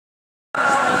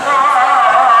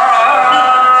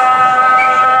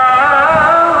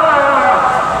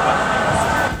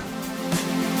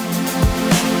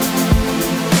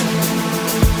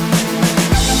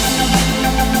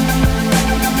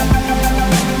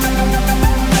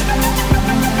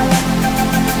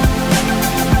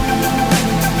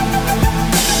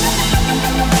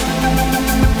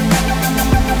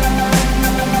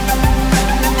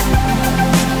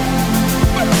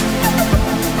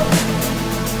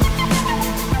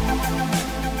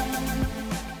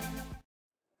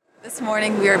This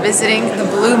morning we are visiting the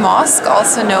Blue Mosque,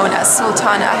 also known as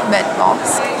Sultan Ahmed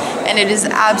Mosque, and it is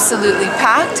absolutely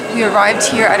packed. We arrived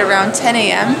here at around 10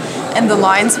 a.m. and the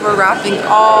lines were wrapping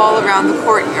all around the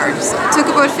courtyard. So it took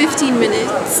about 15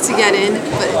 minutes to get in,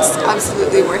 but it's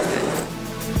absolutely worth it.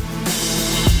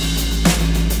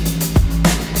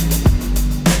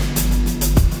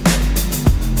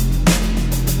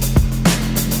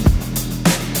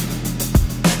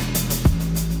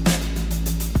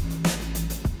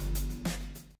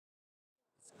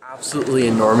 Absolutely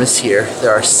enormous here.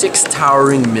 There are 6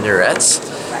 towering minarets,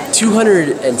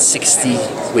 260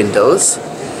 windows,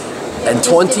 and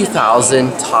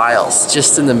 20,000 tiles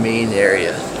just in the main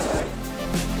area.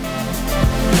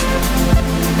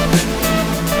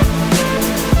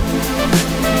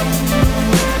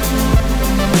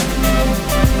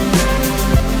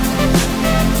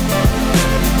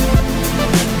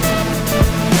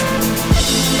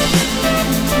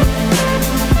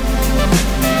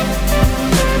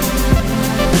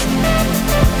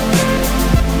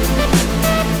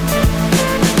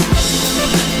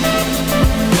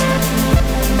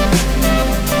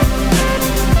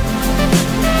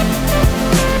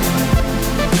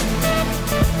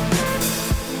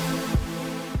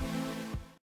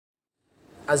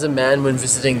 As a man, when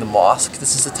visiting the mosque,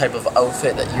 this is the type of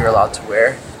outfit that you're allowed to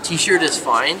wear. T-shirt is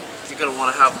fine. You're going to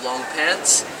want to have long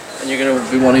pants, and you're going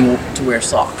to be wanting to wear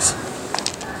socks.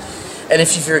 And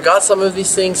if you forgot some of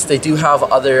these things, they do have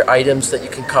other items that you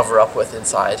can cover up with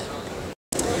inside.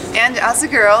 And as a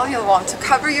girl, you'll want to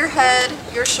cover your head,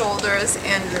 your shoulders,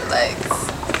 and your legs.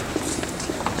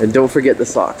 And don't forget the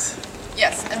socks.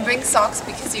 Yes, and bring socks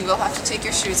because you will have to take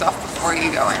your shoes off before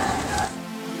you go in.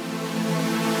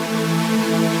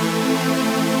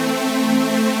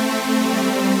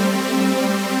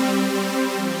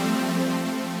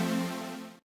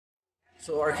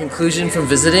 So our conclusion from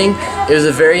visiting, it was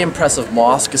a very impressive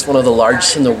mosque. It's one of the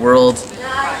largest in the world.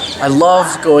 I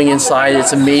loved going inside.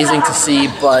 It's amazing to see,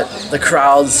 but the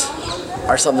crowds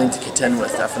are something to contend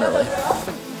with, definitely.